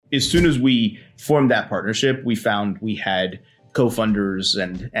as soon as we formed that partnership, we found we had co-funders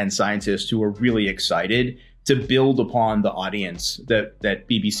and scientists who were really excited to build upon the audience that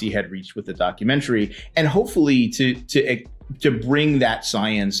BBC had reached with the documentary, and hopefully to bring that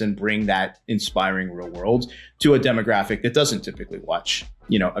science and bring that inspiring real world to a demographic that doesn't typically watch,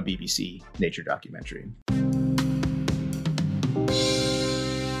 a BBC nature documentary.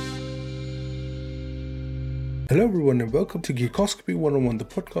 Hello everyone and welcome to Geekoscopy 101, the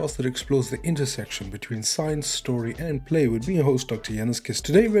podcast that explores the intersection between science, story and play with me, your host Dr. Yannis Kiss.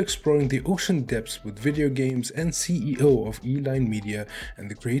 Today we're exploring the ocean depths with video games and CEO of E-Line Media and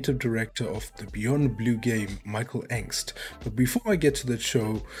the creative director of the Beyond Blue game, Michael Engst. But before I get to that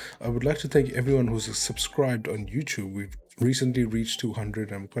show, I would like to thank everyone who's subscribed on YouTube. We've recently reached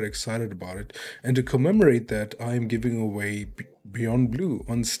 200 and I'm quite excited about it. And to commemorate that, I am giving away Beyond Blue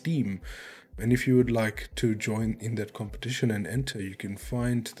on Steam. And if you would like to join in that competition and enter, you can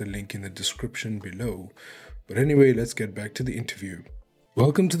find the link in the description below. But anyway, let's get back to the interview.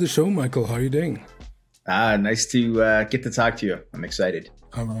 Welcome to the show, Michael. How are you doing? Nice to get to talk to you. I'm excited.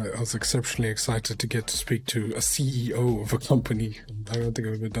 I was exceptionally excited to get to speak to a CEO of a company. I don't think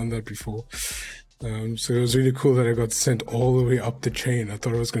I've ever done that before. So it was really cool that I got sent all the way up the chain. I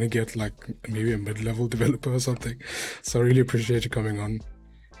thought I was going to get like maybe a mid-level developer or something. So I really appreciate you coming on.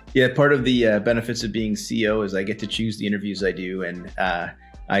 Yeah, part of the benefits of being CEO is I get to choose the interviews I do. And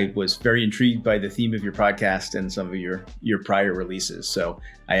I was very intrigued by the theme of your podcast and some of your prior releases. So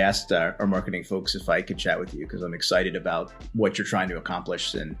I asked our marketing folks if I could chat with you because I'm excited about what you're trying to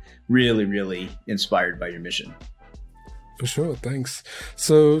accomplish and really, really inspired by your mission. For sure, thanks.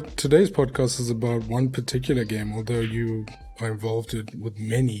 So today's podcast is about one particular game, although you are involved with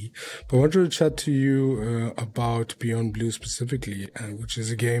many. But I wanted to chat to you about Beyond Blue specifically, which is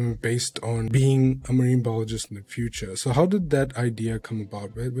a game based on being a marine biologist in the future. So how did that idea come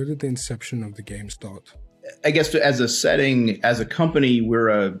about? Where did the inception of the game start? I guess as a setting, as a company, we're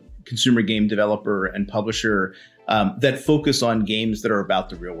a consumer game developer and publisher that focus on games that are about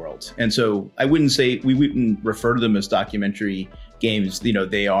the real world. And so I wouldn't say we wouldn't refer to them as documentary games.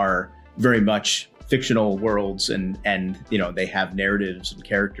 They are very much fictional worlds and they have narratives and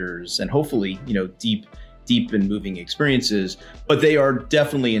characters and hopefully, deep and moving experiences, but they are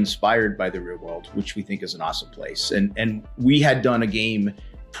definitely inspired by the real world, which we think is an awesome place. And we had done a game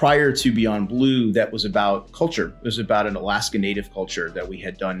prior to Beyond Blue that was about culture. It was about an Alaska Native culture that we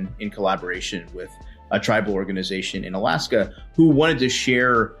had done in collaboration with a tribal organization in Alaska who wanted to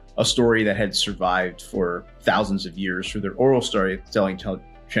share a story that had survived for thousands of years through their oral storytelling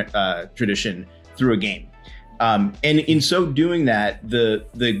tradition through a game. And in so doing that,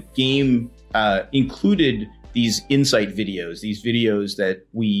 the game included these insight videos, these videos that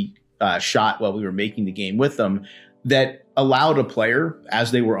we shot while we were making the game with them that allowed a player,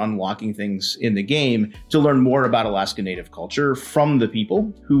 as they were unlocking things in the game, to learn more about Alaska Native culture from the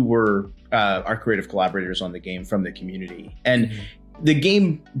people who were our creative collaborators on the game from the community. And the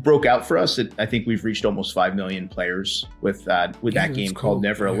game broke out for us. I think we've reached almost 5 million players with that game called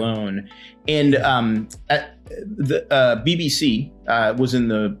Never Alone. And the BBC was in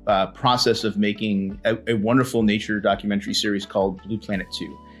the process of making a wonderful nature documentary series called Blue Planet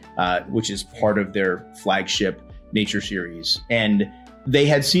 2, which is part of their flagship nature series. And they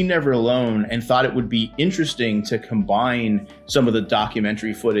had seen Never Alone and thought it would be interesting to combine some of the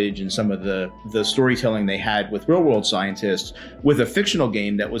documentary footage and some of the storytelling they had with real world scientists with a fictional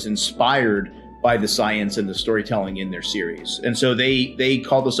game that was inspired by the science and the storytelling in their series. And so they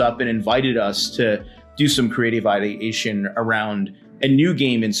called us up and invited us to do some creative ideation around a new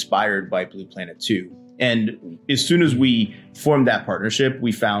game inspired by Blue Planet 2. And as soon as we formed that partnership,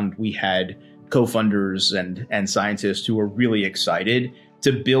 we found we had co-funders and scientists who were really excited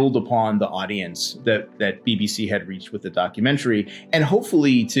to build upon the audience that BBC had reached with the documentary, and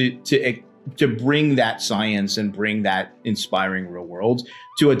hopefully to bring that science and bring that inspiring real world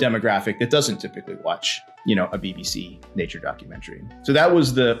to a demographic that doesn't typically watch, a BBC nature documentary. So that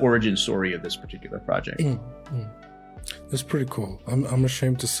was the origin story of this particular project. That's pretty cool. I'm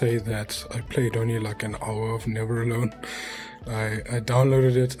ashamed to say that I played only like an hour of Never Alone. I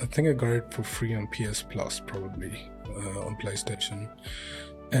downloaded it. I think I got it for free on PS Plus, probably on PlayStation.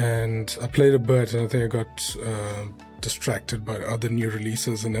 And I played a bit, and I think I got distracted by other new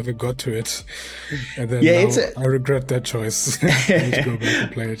releases and never got to it. And then I regret that choice. I need to go back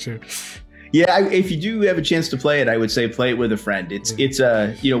and play it too. Yeah, if you do have a chance to play it, I would say play it with a friend. It's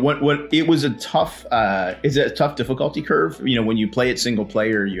it was a tough difficulty curve. When you play it single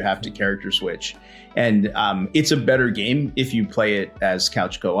player, you have to character switch, and it's a better game if you play it as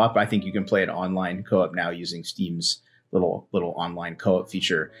couch co-op. I think you can play it online co-op now using Steam's little online co-op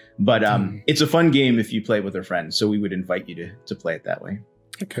feature. But it's a fun game if you play with a friend. So we would invite you to play it that way.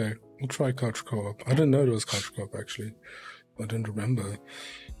 Okay, we'll try couch co-op. I didn't know there was couch co-op actually. I didn't remember.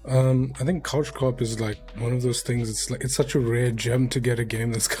 I think couch co-op is like one of those things. It's such a rare gem to get a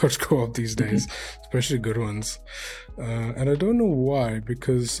game that's couch co-op these days, especially good ones. And I don't know why,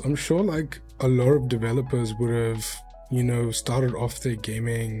 because I'm sure like a lot of developers would have, started off their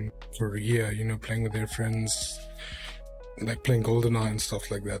gaming career, playing with their friends, like playing GoldenEye and stuff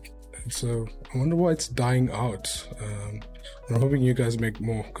like that. And so I wonder why it's dying out. I'm hoping you guys make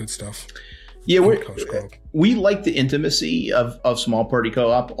more good stuff. Yeah, we like the intimacy of small party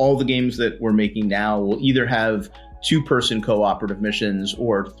co-op. All the games that we're making now will either have 2-person cooperative missions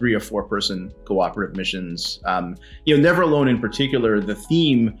or 3 or 4-person cooperative missions. Never Alone in particular, the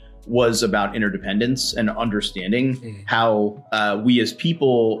theme was about interdependence and understanding how we as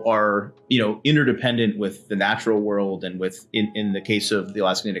people are, interdependent with the natural world and with, in the case of the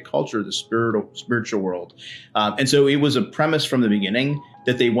Alaska Native culture, the spiritual world. And so it was a premise from the beginning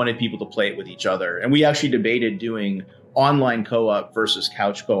that they wanted people to play it with each other. And we actually debated doing online co-op versus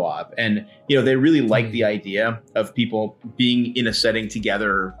couch co-op. And, they really liked the idea of people being in a setting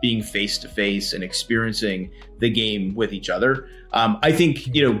together, being face to face and experiencing the game with each other. I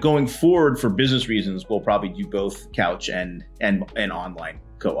think, going forward for business reasons, we'll probably do both couch and online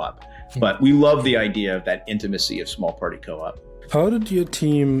co-op. But we love the idea of that intimacy of small party co-op. How did your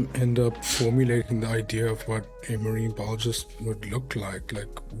team end up formulating the idea of what a marine biologist would look like? Like,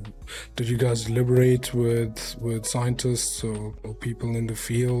 did you guys deliberate with scientists or people in the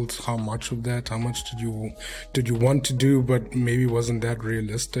field? How much of that? How much did you want to do, but maybe wasn't that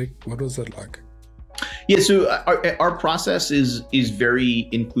realistic? What was that like? Yeah, so our process is very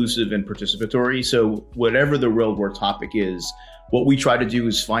inclusive and participatory. So whatever the real world topic is, what we try to do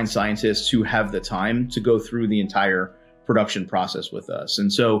is find scientists who have the time to go through the entire production process with us.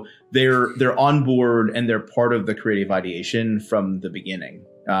 And so they're on board and they're part of the creative ideation from the beginning.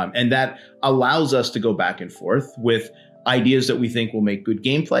 And that allows us to go back and forth with ideas that we think will make good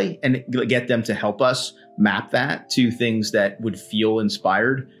gameplay and get them to help us map that to things that would feel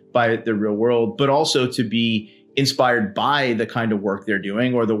inspired by the real world, but also to be inspired by the kind of work they're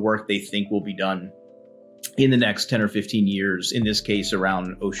doing or the work they think will be done in the next 10 or 15 years, in this case,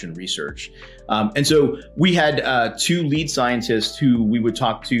 around ocean research. And so we had 2 lead scientists who we would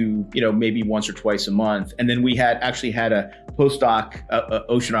talk to, maybe once or twice a month. And then we had a postdoc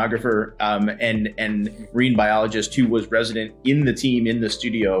oceanographer and marine biologist who was resident in the team in the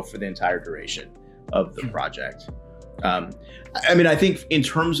studio for the entire duration of the project. I think in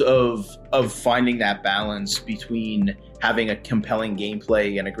terms of finding that balance between having a compelling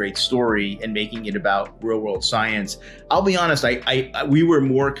gameplay and a great story and making it about real world science, I'll be honest, we were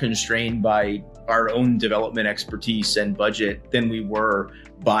more constrained by our own development expertise and budget than we were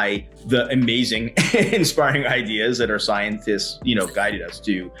by the amazing, inspiring ideas that our scientists, guided us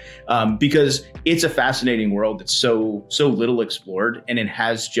to, because it's a fascinating world that's so little explored, and it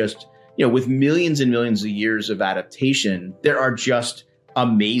has just, with millions and millions of years of adaptation, there are just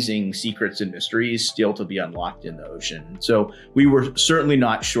amazing secrets and mysteries still to be unlocked in the ocean. So we were certainly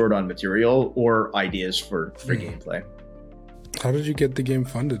not short on material or ideas for gameplay. How did you get the game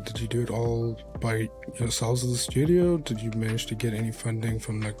funded? Did you do it all by yourselves as a studio? Did you manage to get any funding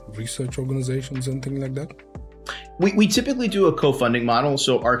from like research organizations and things like that? We typically do a co-funding model.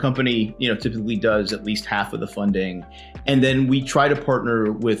 So our company, typically does at least half of the funding. And then we try to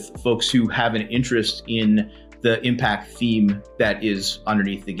partner with folks who have an interest in the impact theme that is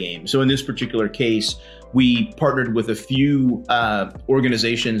underneath the game. So in this particular case, we partnered with a few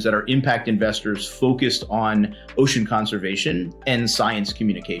organizations that are impact investors focused on ocean conservation and science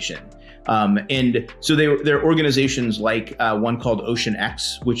communication. And so they're organizations like one called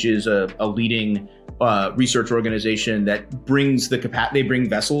OceanX, which is a leading research organization that brings they bring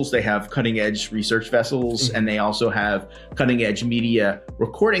vessels. They have cutting edge research vessels, and they also have cutting edge media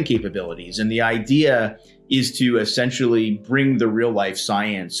recording capabilities. And the idea is to essentially bring the real life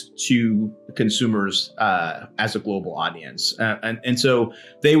science to consumers as a global audience. And so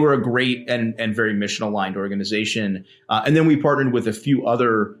they were a great and very mission aligned organization. And then we partnered with a few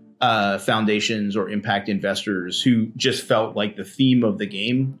other foundations or impact investors who just felt like the theme of the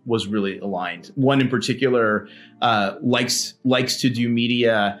game was really aligned. One in particular likes to do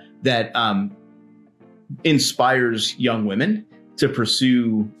media that inspires young women to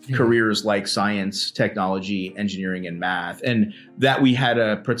pursue careers like science, technology, engineering, and math. And that we had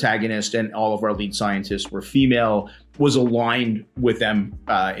a protagonist and all of our lead scientists were female was aligned with them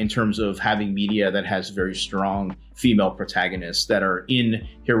in terms of having media that has very strong female protagonists that are in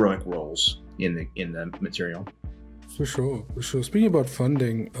heroic roles in the material. For sure. Speaking about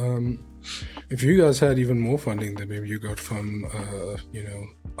funding, if you guys had even more funding than maybe you got from,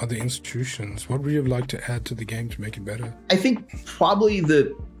 other institutions, what would you have liked to add to the game to make it better? I think probably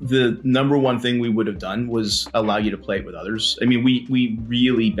the number one thing we would have done was allow you to play it with others. I mean, we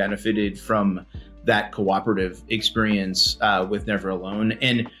really benefited from that cooperative experience with Never Alone.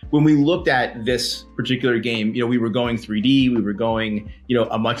 And when we looked at this particular game, we were going 3D, we were going,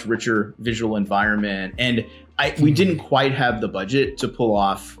 a much richer visual environment. And we didn't quite have the budget to pull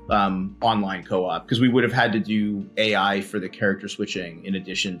off online co-op, because we would have had to do AI for the character switching in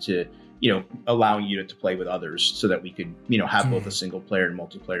addition to, allowing you to play with others so that we could, have both a single player and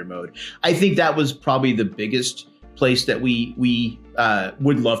multiplayer mode. I think that was probably the biggest place that we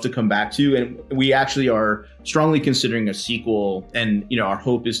would love to come back to, and we actually are strongly considering a sequel, and our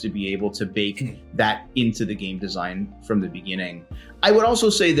hope is to be able to bake that into the game design from the beginning. I would also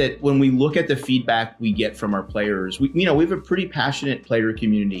say that when we look at the feedback we get from our players, we have a pretty passionate player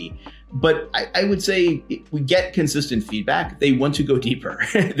community, but I would say we get consistent feedback. They want to go deeper.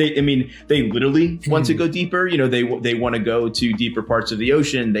 They literally want to go deeper. They want to go to deeper parts of the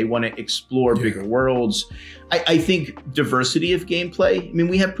ocean. They want to explore bigger worlds. I think diversity of gameplay.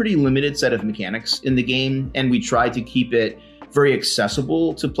 We have pretty limited set of mechanics in the game, and we try to keep it very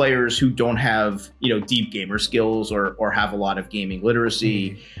accessible to players who don't have, deep gamer skills or have a lot of gaming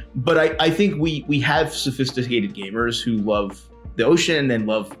literacy. But I think we have sophisticated gamers who love the ocean and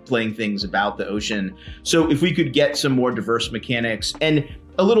love playing things about the ocean. So if we could get some more diverse mechanics and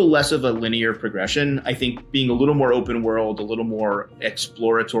a little less of a linear progression, I think being a little more open world, a little more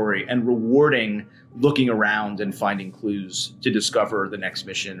exploratory and rewarding, looking around and finding clues to discover the next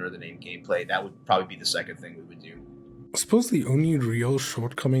mission or the main gameplay, that would probably be the second thing we would do. I suppose the only real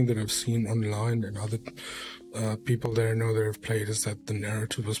shortcoming that I've seen online and other people that I know that have played is that the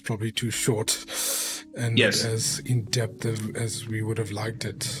narrative was probably too short and not as in-depth as we would have liked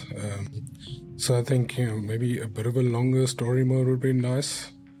it. So I think, maybe a bit of a longer story mode would be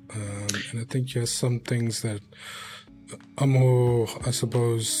nice. And I think some things that are more, I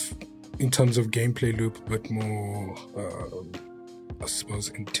suppose, in terms of gameplay loop, a bit more, I suppose,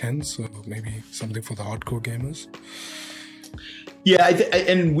 intense, or maybe something for the hardcore gamers. Yeah,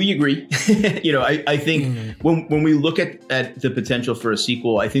 and we agree. I think when we look at the potential for a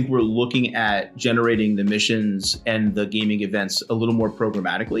sequel, I think we're looking at generating the missions and the gaming events a little more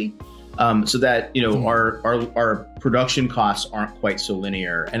programmatically, so that our production costs aren't quite so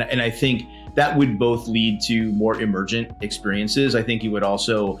linear. And I think that would both lead to more emergent experiences. I think it would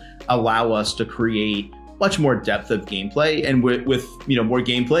also allow us to create much more depth of gameplay, and with more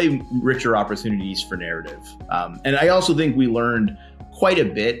gameplay, richer opportunities for narrative. And I also think we learned quite a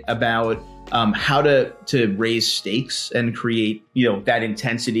bit about how to raise stakes and create that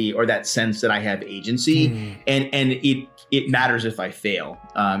intensity or that sense that I have agency, and it matters if I fail.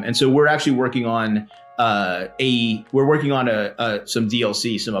 And so we're actually working on some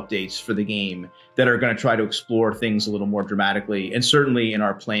DLC, some updates for the game that are going to try to explore things a little more dramatically. And certainly in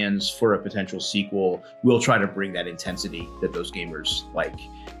our plans for a potential sequel, we'll try to bring that intensity that those gamers like.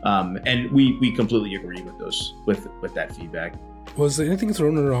 And we completely agree with that feedback. Was there anything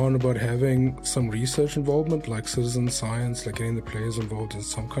thrown around about having some research involvement, like citizen science, like getting the players involved in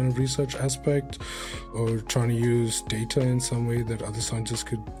some kind of research aspect, or trying to use data in some way that other scientists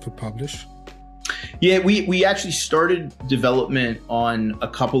could publish? Yeah, we actually started development on a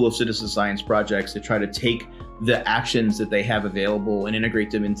couple of citizen science projects to try to take the actions that they have available and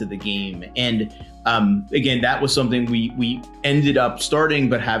integrate them into the game. And again, that was something we ended up starting,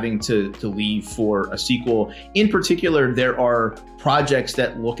 but having to leave for a sequel. In particular, there are projects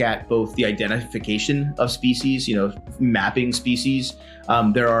that look at both the identification of species, mapping species.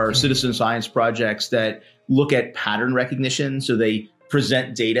 There are citizen science projects that look at pattern recognition. So they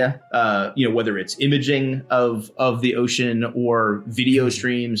present data, whether it's imaging of the ocean or video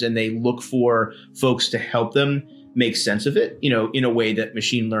streams, and they look for folks to help them make sense of it, in a way that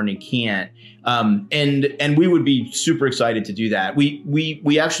machine learning can't. And we would be super excited to do that.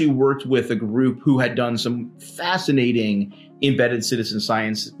 We actually worked with a group who had done some fascinating embedded citizen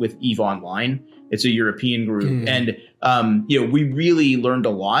science with EVE Online. It's a European group. And, we really learned a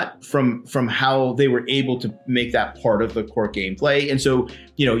lot from how they were able to make that part of the core gameplay. And so,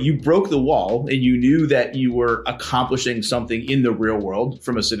 you broke the wall and you knew that you were accomplishing something in the real world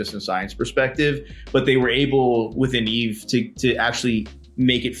from a citizen science perspective, but they were able within EVE to actually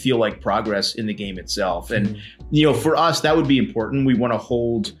make it feel like progress in the game itself. And, for us, that would be important. We want to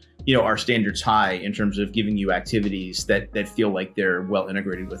hold our standards high in terms of giving you activities that feel like they're well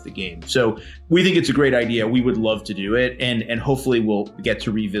integrated with the game. So we think it's a great idea. We would love to do it. And hopefully we'll get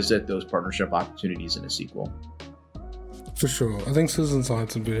to revisit those partnership opportunities in a sequel. For sure. I think citizen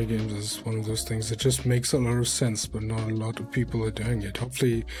science in video games is one of those things that just makes a lot of sense, but not a lot of people are doing it.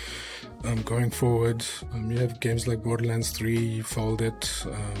 Hopefully, going forward, you have games like Borderlands 3, Folded,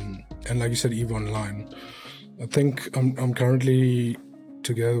 and like you said, EVE Online. I think I'm currently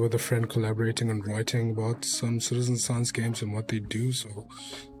together with a friend collaborating on writing about some citizen science games and what they do. So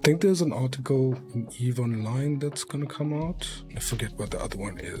I think there's an article in EVE Online that's going to come out. I forget what the other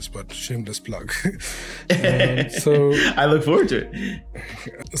one is, but shameless plug. So I look forward to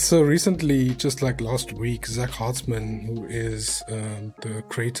it. So recently, just like last week, Zach Hartzman, who is the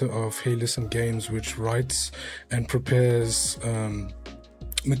creator of Hey Listen Games, which writes and prepares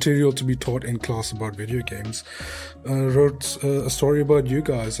material to be taught in class about video games, wrote a story about you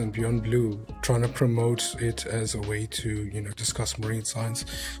guys and Beyond Blue, trying to promote it as a way to, discuss marine science.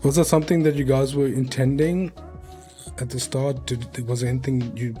 Was that something that you guys were intending at the start? Was there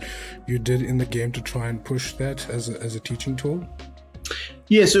anything you did in the game to try and push that as a teaching tool?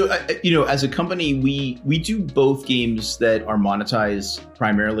 Yeah, so as a company, we do both games that are monetized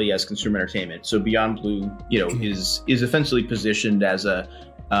primarily as consumer entertainment. So Beyond Blue, is essentially positioned as a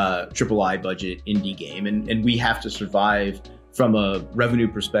AAA budget indie game, and we have to survive from a revenue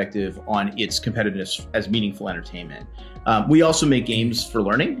perspective on its competitiveness as meaningful entertainment. We also make games for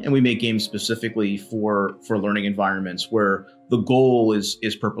learning, and we make games specifically for learning environments where the goal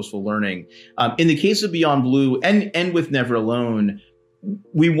is purposeful learning. In the case of Beyond Blue and with Never Alone,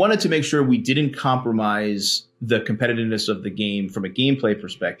 we wanted to make sure we didn't compromise the competitiveness of the game from a gameplay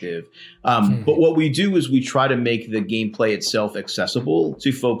perspective. But what we do is we try to make the gameplay itself accessible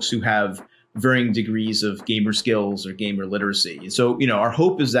to folks who have varying degrees of gamer skills or gamer literacy. So, our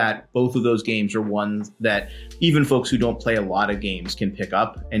hope is that both of those games are ones that even folks who don't play a lot of games can pick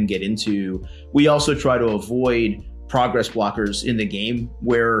up and get into. We also try to avoid progress blockers in the game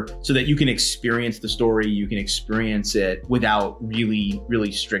so that you can experience the story, you can experience it without really,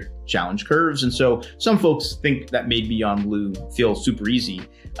 really strict challenge curves. And so some folks think that made Beyond Blue feel super easy.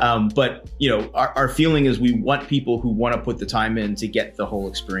 But our feeling is we want people who want to put the time in to get the whole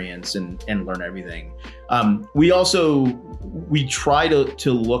experience and learn everything. We try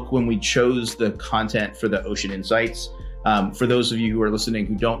to look when we chose the content for the Ocean Insights. For those of you who are listening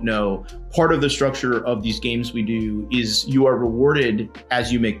who don't know, part of the structure of these games we do is you are rewarded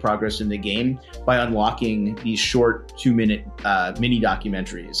as you make progress in the game by unlocking these short 2-minute mini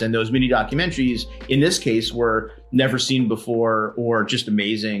documentaries. And those mini documentaries, in this case, were never seen before or just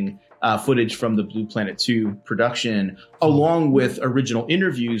amazing footage from the Blue Planet 2 production, along with original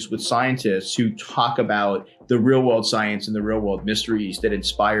interviews with scientists who talk about the real world science and the real world mysteries that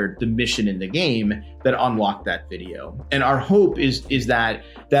inspired the mission in the game that unlocked that video. And our hope is that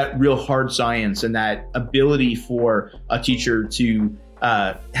real hard science and that ability for a teacher to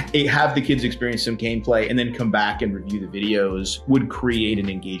have the kids experience some gameplay and then come back and review the videos would create an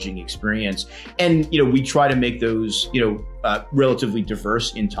engaging experience. And, we try to make those, relatively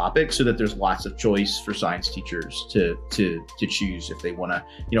diverse in topic so that there's lots of choice for science teachers to choose if they want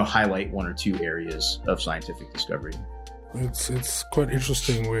to, highlight one or two areas of scientific discovery. It's quite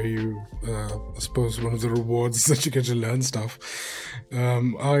interesting where you, I suppose one of the rewards that you get to learn stuff.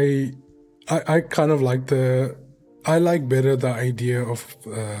 I kind of I like better the idea of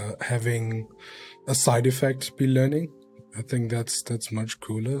having a side effect be learning. I think that's much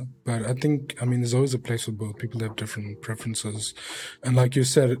cooler. But there's always a place for both. People have different preferences. And like you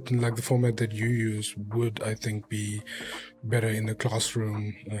said, like the format that you use would, I think, be better in the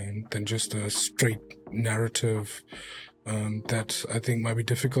classroom than just a straight narrative that I think might be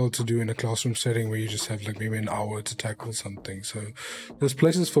difficult to do in a classroom setting where you just have like maybe an hour to tackle something. So there's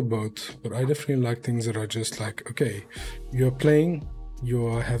places for both, but I definitely like things that are just like, okay, you're playing,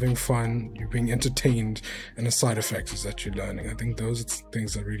 you're having fun, you're being entertained, and the side effect is that you're learning. I think those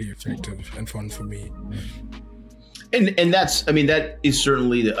things are really effective and fun for me. And that is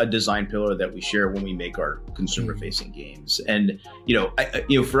certainly a design pillar that we share when we make our consumer facing games. And,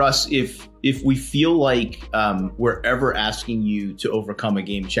 for us, if we feel like we're ever asking you to overcome a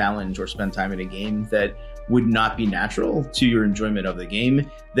game challenge or spend time in a game that would not be natural to your enjoyment of the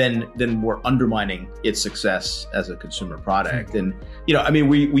game, then we're undermining its success as a consumer product. And,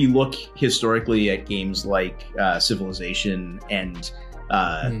 we look historically at games like Civilization and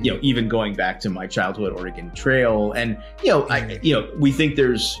even going back to my childhood Oregon Trail, and we think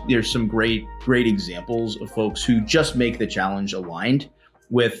there's some great examples of folks who just make the challenge aligned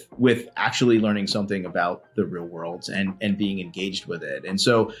with actually learning something about the real world and being engaged with it. And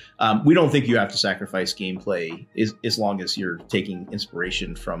so we don't think you have to sacrifice gameplay as long as you're taking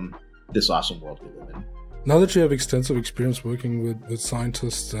inspiration from this awesome world we live in. Now that you have extensive experience working with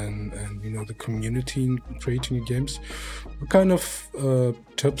scientists and the community in creating your games, what kind of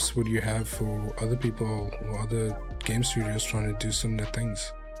tips would you have for other people or other game studios trying to do similar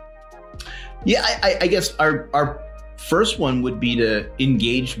things? Yeah, I guess our first one would be to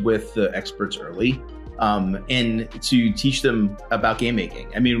engage with the experts early, and to teach them about game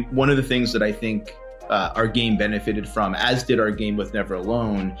making. I mean, one of the things that I think our game benefited from, as did our game with Never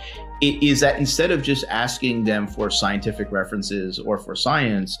Alone, is that instead of just asking them for scientific references or for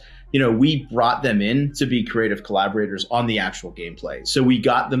science, we brought them in to be creative collaborators on the actual gameplay. So we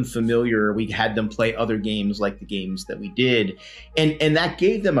got them familiar. We had them play other games like the games that we did. And that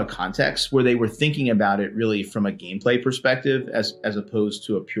gave them a context where they were thinking about it really from a gameplay perspective as opposed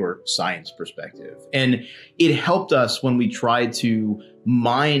to a pure science perspective. And it helped us when we tried to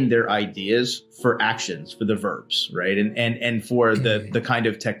mine their ideas for actions, for the verbs, right? And for the kind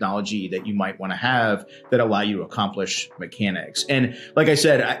of technology that you might want to have that allow you to accomplish mechanics. And like I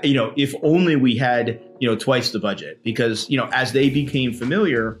said, if only we had, twice the budget, because, as they became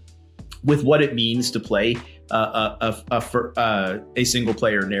familiar with what it means to play a single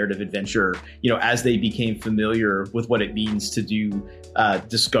player narrative adventure, as they became familiar with what it means to do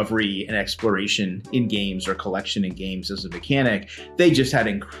discovery and exploration in games or collection in games as a mechanic, they just had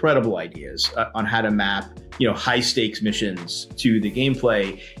incredible ideas on how to map, high stakes missions to the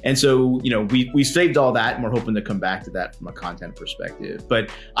gameplay. And so, we saved all that, and we're hoping to come back to that from a content perspective. But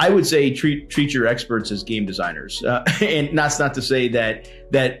I would say treat your experts as game designers, and that's not to say that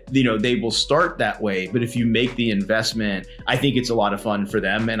they will start that way. But if you make the investment, I think it's a lot of fun for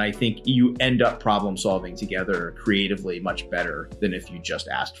them, and I think you end up problem solving together creatively much better than if you just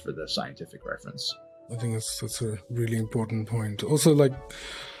asked for the scientific reference. I think that's a really important point. Also,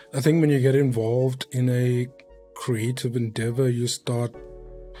 I think when you get involved in a creative endeavor, you start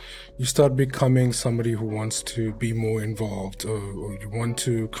becoming somebody who wants to be more involved, or you want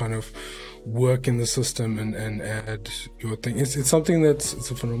to kind of work in the system and add your thing. It's something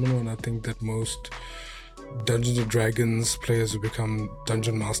it's a phenomenon I think that most Dungeons & Dragons players who become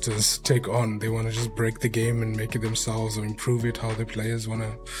dungeon masters take on. They want to just break the game and make it themselves or improve it how the players want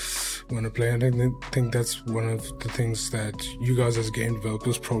to play. And I think that's one of the things that you guys as game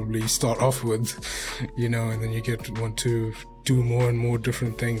developers probably start off with, and then you want to do more and more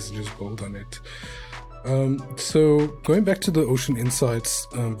different things and just build on it. So going back to the Ocean Insights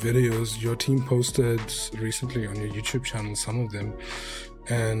videos, your team posted recently on your YouTube channel some of them,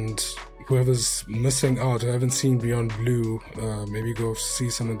 and whoever's missing out, I haven't seen Beyond Blue, maybe go see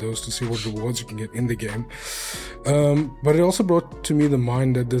some of those to see what rewards you can get in the game. But it also brought to me the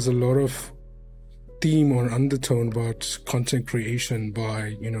mind that there's a lot of theme or undertone about content creation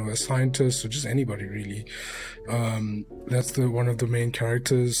by, a scientist or just anybody really. That's one of the main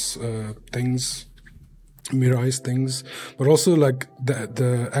characters' things. Mirai's things, but also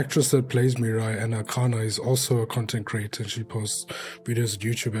the actress that plays Mirai, Anna Kana, is also a content creator. She posts videos on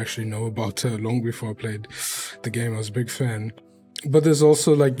YouTube. I actually know about her long before I played the game. I was a big fan. But there's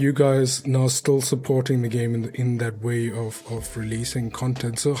also you guys now still supporting the game in that way of releasing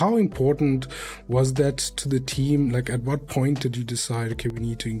content. So how important was that to the team? At what point did you decide, okay, we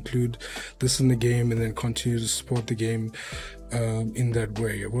need to include this in the game and then continue to support the game in that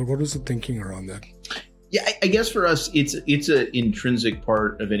way? What was the thinking around that? Yeah, I guess for us, it's an intrinsic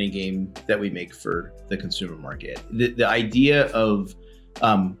part of any game that we make for the consumer market. The idea of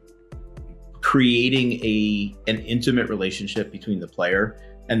creating an intimate relationship between the player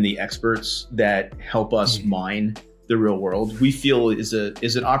and the experts that help us mine the real world, we feel is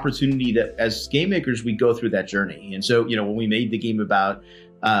an opportunity that as game makers, we go through that journey. And so, when we made the game about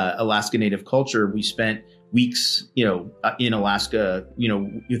Alaska Native culture, we spent weeks, in Alaska,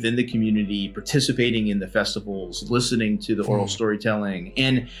 within the community, participating in the festivals, listening to the oral storytelling.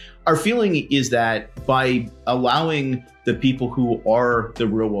 And our feeling is that by allowing the people who are the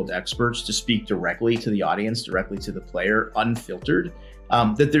real world experts to speak directly to the audience, directly to the player, unfiltered,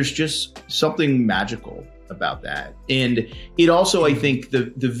 that there's just something magical about that. And it also, I think the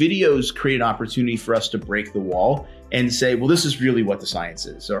videos create an opportunity for us to break the wall and say, well, this is really what the science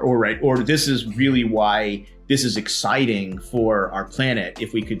is, or this is really why this is exciting for our planet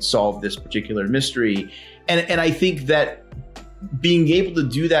if we could solve this particular mystery. And I think that being able to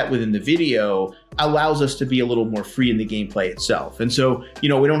do that within the video allows us to be a little more free in the gameplay itself. And so, we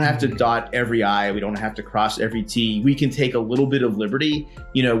don't have to dot every I, we don't have to cross every T. We can take a little bit of liberty,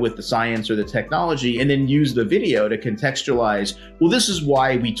 with the science or the technology, and then use the video to contextualize, well, this is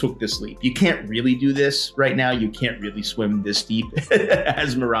why we took this leap. You can't really do this right now. You can't really swim this deep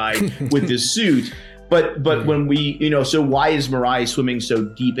as Mirai with this suit. But when we, so why is Mirai swimming so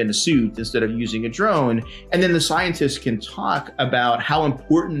deep in a suit instead of using a drone? And then the scientists can talk about how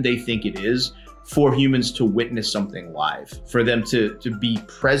important they think it is for humans to witness something live, for them to be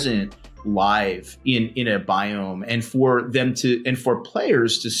present live in a biome, and for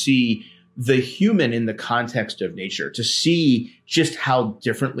players to see the human in the context of nature, to see just how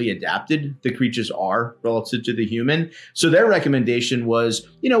differently adapted the creatures are relative to the human. So their recommendation was,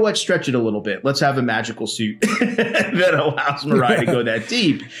 stretch it a little bit. Let's have a magical suit that allows Mirai to go that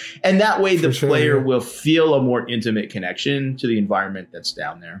deep. And that way the player will feel a more intimate connection to the environment that's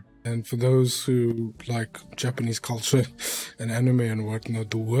down there. And for those who like Japanese culture and anime and whatnot,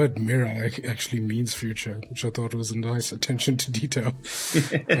 the word Mirai actually means future, which I thought was a nice attention to detail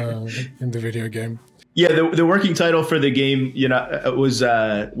in the video game. Yeah, the working title for the game,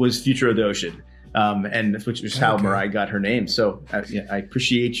 was Future of the Ocean, and which was how Mirai got her name. So I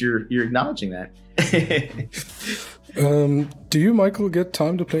appreciate your acknowledging that. Do you, Michael, get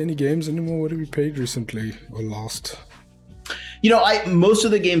time to play any games anymore? What have you played recently or last? Most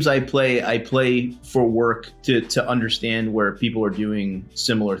of the games I play for work to understand where people are doing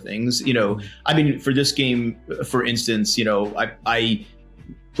similar things. For this game, for instance, I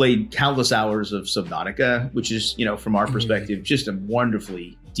played countless hours of Subnautica, which is, from our perspective, just a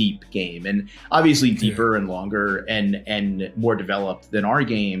wonderfully deep game, and obviously deeper and longer and more developed than our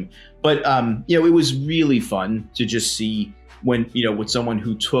game. But, it was really fun to just see when, with someone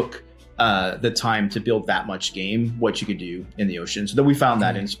who took the time to build that much game, what you could do in the ocean. So that we found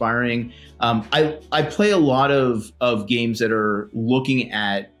that inspiring. I play a lot of games that are looking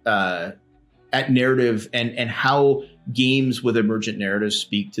at narrative and how games with emergent narratives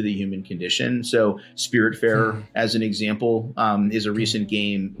speak to the human condition. So Spiritfarer, as an example, is a recent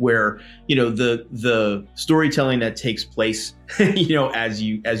game where, the storytelling that takes place, as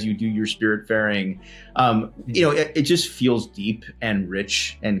you do your Spiritfaring, it just feels deep and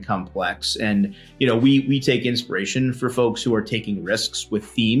rich and complex. And, we take inspiration for folks who are taking risks with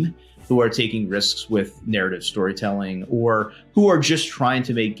theme, who are taking risks with narrative storytelling, or who are just trying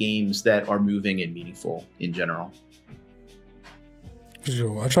to make games that are moving and meaningful in general.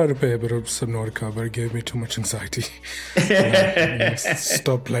 Sure. I tried to play a bit of Subnautica, but it gave me too much anxiety.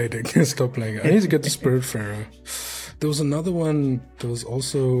 Stop playing it. I need to get the Spiritfarer. There was another one that was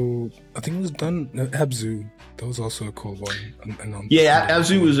also, I think it was done, Abzu. That was also a cool one.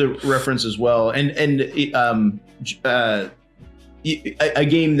 Abzu was a reference as well. And a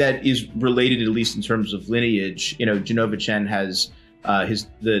game that is related, at least in terms of lineage. Genova Chen has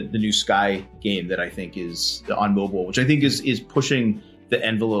the new Sky game that I think is on mobile, which I think is pushing the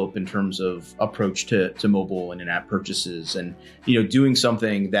envelope in terms of approach to mobile and in-app purchases, and doing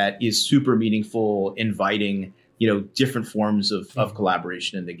something that is super meaningful, inviting different forms of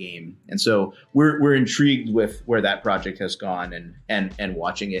collaboration in the game. And so we're intrigued with where that project has gone and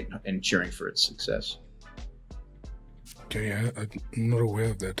watching it and cheering for its success. Okay, yeah, I'm not aware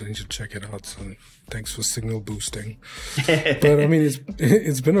of that. I need to check it out. So thanks for signal boosting. But I mean,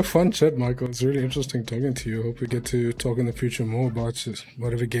 it's been a fun chat, Michael. It's really interesting talking to you. Hope we get to talk in the future more about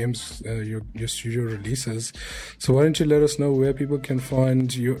whatever games your studio releases. So why don't you let us know where people can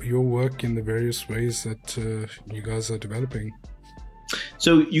find your work in the various ways that you guys are developing?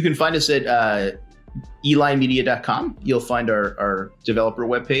 So you can find us at elimedia.com. You'll find our developer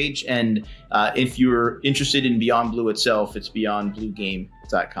webpage. And if you're interested in Beyond Blue itself, it's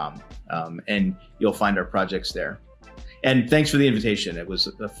beyondbluegame.com. And you'll find our projects there. And thanks for the invitation. It was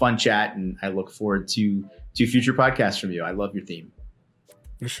a fun chat, and I look forward to future podcasts from you. I love your theme.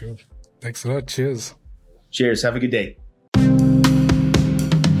 For sure. Thanks a lot. Cheers. Cheers. Have a good day.